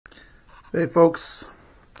Hey folks,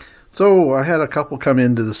 so I had a couple come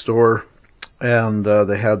into the store and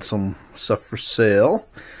they had some stuff for sale.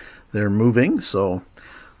 They're moving, so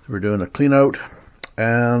we're doing a clean out,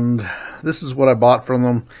 and this is what I bought from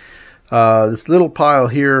them. This little pile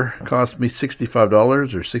here cost me $65 or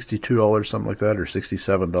 $62, something like that, or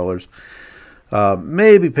 $67.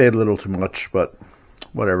 Maybe paid a little too much, but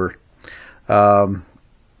whatever. Anyway,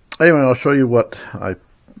 I'll show you what I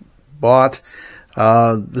bought.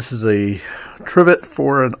 This is a trivet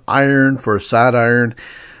for an iron, for a sad iron.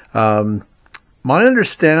 My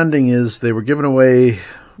understanding is they were given away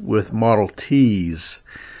with Model Ts.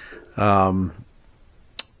 I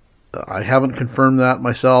haven't confirmed that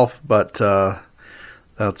myself, but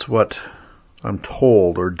that's what I'm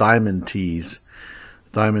told, or Diamond Ts.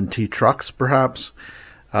 Diamond T trucks, perhaps.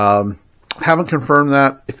 Haven't confirmed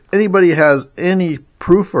that. If anybody has any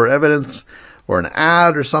proof or evidence or an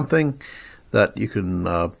ad or something that you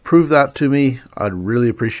can prove that to me, I'd really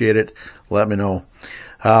appreciate it. Let me know.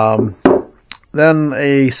 Then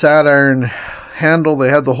a sad iron handle. They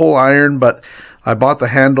had the whole iron, but I bought the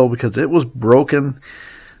handle because it was broken.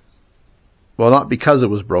 Well, not because it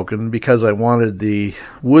was broken, because I wanted the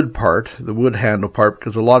wood part, the wood handle part,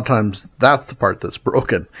 because a lot of times that's the part that's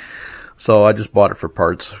broken. So I just bought it for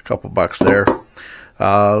parts, a couple bucks there.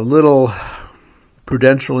 Little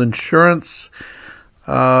Prudential Insurance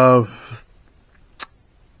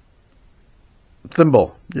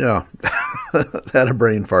thimble, yeah. Had a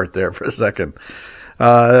brain fart there for a second.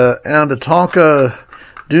 And a Tonka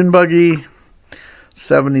dune buggy,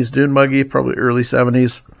 70s dune buggy, probably early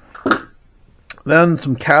 70s. Then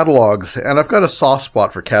some catalogs, and I've got a soft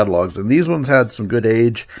spot for catalogs, and these ones had some good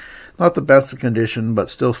age. Not the best of condition, but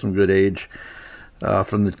still some good age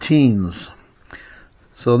from the teens.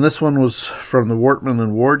 So this one was from the Wortman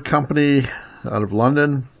and Ward Company out of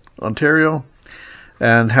London, Ontario,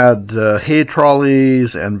 and had hay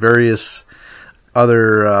trolleys and various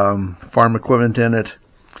other farm equipment in it.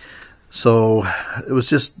 So it was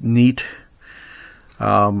just neat.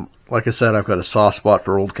 Like I said, I've got a soft spot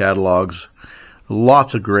for old catalogs.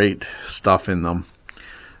 Lots of great stuff in them.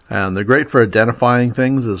 And they're great for identifying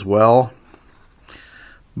things as well.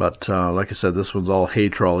 But like I said, this one's all hay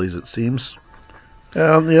trolleys, it seems.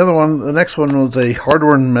 And the next one was a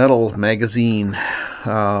Hardware and Metal magazine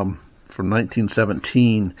from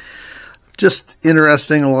 1917. Just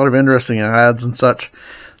interesting, a lot of interesting ads and such.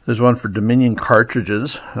 There's one for Dominion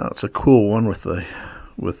cartridges. It's a cool one with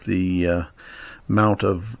the mount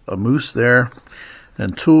of a moose there,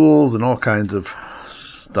 and tools and all kinds of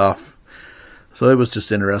stuff. So it was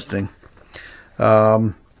just interesting.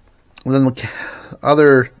 Then the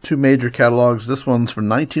other two major catalogs. This one's from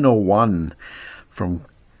 1901 from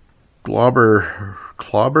Glauber,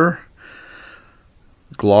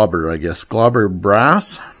 I guess. Glauber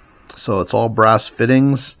Brass. So it's all brass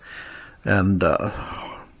fittings and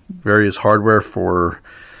various hardware for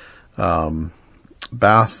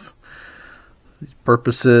bath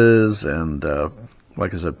purposes and,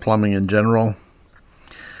 like I said, plumbing in general.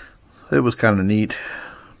 It was kind of neat.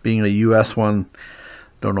 Being a US one,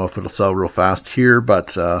 don't know if it'll sell real fast here,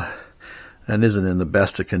 but and isn't in the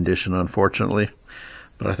best of condition, unfortunately.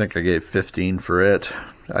 But I think I gave 15 for it.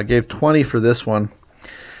 I gave 20 for this one.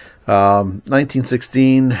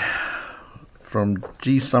 1916 from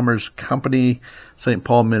G. Summers Company, St.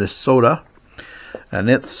 Paul, Minnesota. And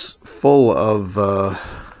it's full of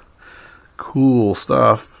cool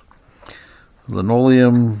stuff.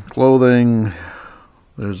 Linoleum, clothing.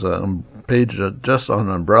 There's a page just on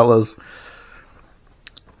umbrellas,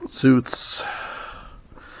 suits,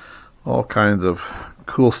 all kinds of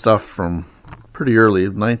cool stuff from pretty early,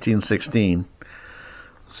 1916.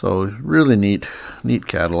 So really neat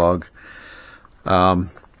catalog.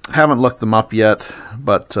 Haven't looked them up yet,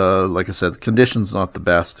 but like I said, the condition's not the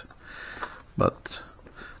best, but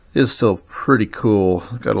is still pretty cool.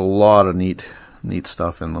 Got a lot of neat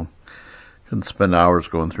stuff in them. Can spend hours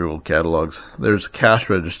going through old catalogs. There's cash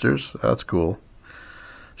registers. That's cool.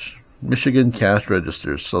 Michigan cash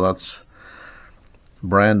registers. So that's a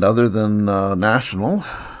brand other than National.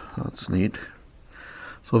 That's neat.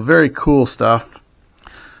 So very cool stuff.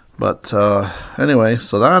 But anyway,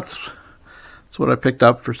 so that's what I picked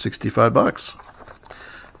up for 65 bucks.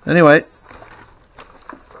 Anyway,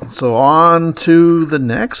 so on to the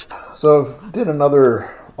next. So did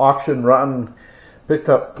another auction run. Picked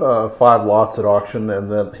up 5 lots at auction and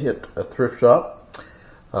then hit a thrift shop,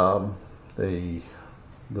 the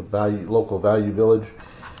local Value Village.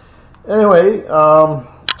 Anyway,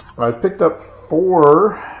 I picked up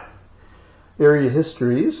 4 area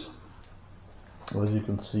histories, as you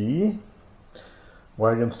can see.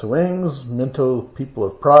 Wagons to Wings, Minto People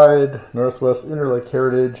of Pride, Northwest Interlake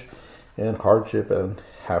Heritage, and Hardship and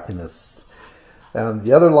Happiness. And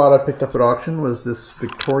the other lot I picked up at auction was this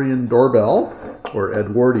Victorian doorbell, or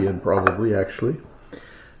Edwardian probably actually.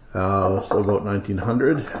 So about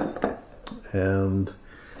 1900. And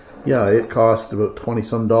yeah, it cost about 20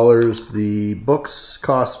 some dollars. The books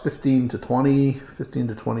cost 15 to 20, 15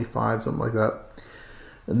 to 25, something like that.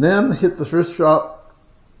 And then hit the thrift shop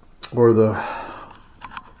or the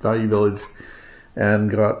Value Village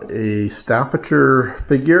and got a Staffordshire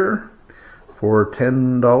figure for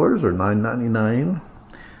 $10 or $9.99,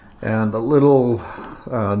 and a little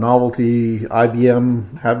novelty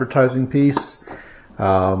IBM advertising piece.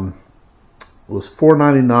 It was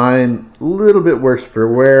 $4.99, a little bit worse for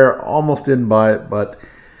wear. Almost didn't buy it, but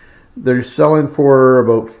they're selling for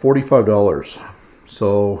about $45.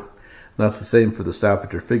 So that's the same for the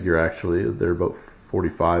Staffordshire figure. Actually, they're about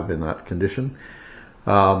 $45 in that condition.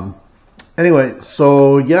 Anyway,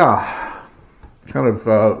 so yeah, kind of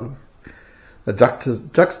a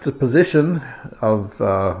juxtaposition of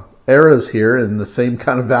eras here in the same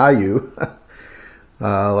kind of value.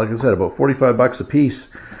 Like I said, about $45 a piece.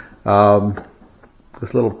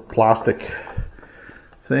 This little plastic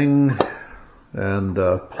thing and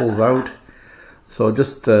pulls out. So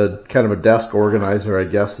just kind of a desk organizer, I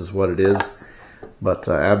guess, is what it is. But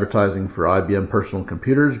advertising for IBM personal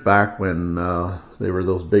computers back when they were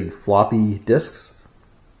those big floppy disks.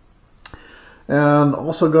 And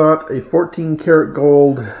also got a 14 karat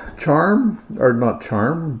gold charm, or not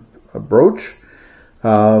charm, a brooch,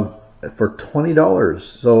 for $20.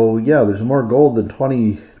 So yeah, there's more gold than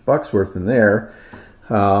 $20 worth in there.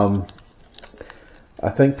 I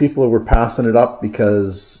think people were passing it up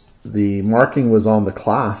because the marking was on the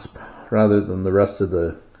clasp rather than the rest of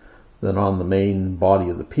than on the main body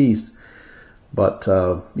of the piece. But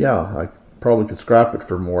yeah, I probably could scrap it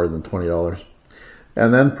for more than $20.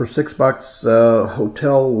 And then for $6,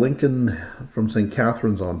 Hotel Lincoln from St.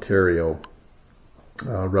 Catharines, Ontario,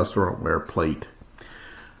 restaurantware plate.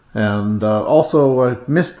 And also I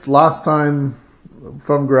missed last time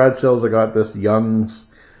from garage sales. I got this Young's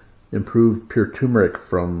improved pure turmeric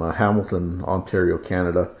from Hamilton, Ontario,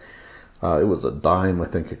 Canada. It was a dime, I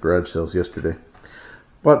think, at garage sales yesterday.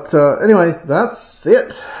 But anyway, that's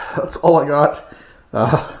it. That's all I got.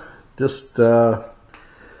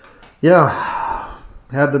 Yeah,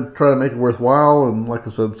 had to try to make it worthwhile, and like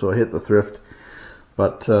I said, so I hit the thrift.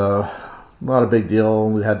 But not a big deal.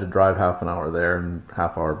 We had to drive half an hour there and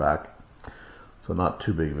half hour back, so not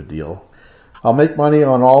too big of a deal. I'll make money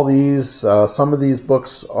on all these. Some of these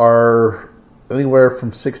books are anywhere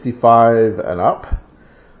from 65 and up,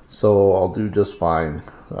 so I'll do just fine.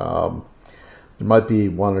 There might be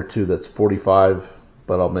one or two that's 45,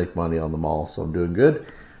 but I'll make money on them all, so I'm doing good.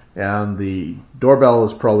 And the doorbell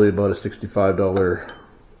is probably about a $65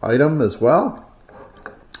 item as well.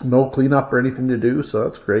 No cleanup or anything to do, so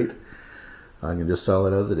that's great. I can just sell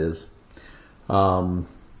it as it is.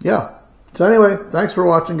 Yeah. So anyway, thanks for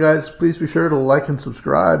watching, guys. Please be sure to like and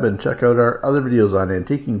subscribe, and check out our other videos on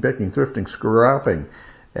antiquing, picking, thrifting, scrapping,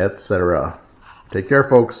 etc. Take care,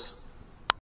 folks.